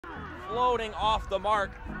exploding off the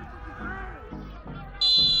mark.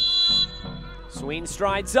 Sween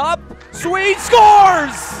strides up. Sween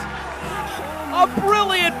scores! A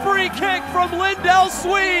brilliant free kick from Lindell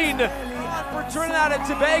Sween for Trinidad and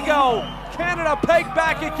Tobago. Canada pegged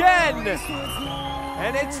back again.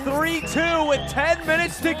 And it's 3-2 with 10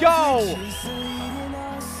 minutes to go.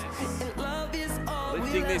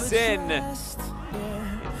 Lifting this in. It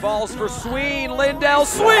falls for Sween. Lindell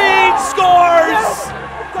Sween scores!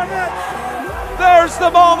 There's the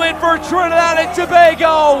moment for Trinidad and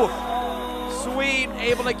Tobago. Sween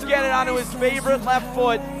able to get it onto his favorite left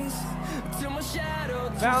foot.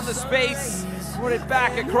 Found the space, put it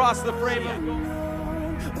back across the frame.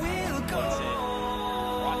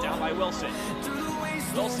 Brought down by Wilson.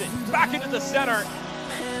 Wilson back into the center.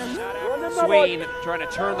 Sween trying to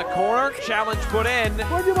turn the corner. Challenge put in.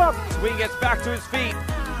 Sween gets back to his feet.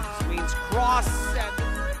 Sween's cross.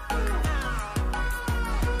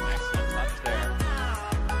 Excellent touch there.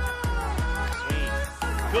 Sween.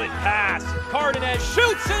 Good pass. Cardenas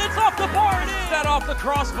shoots and it's off the bar. Set off the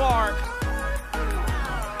crossbar.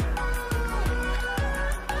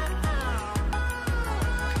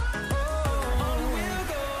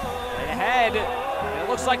 Ahead. It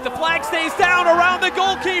looks like the flag stays down around the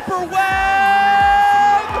goalkeeper. Well.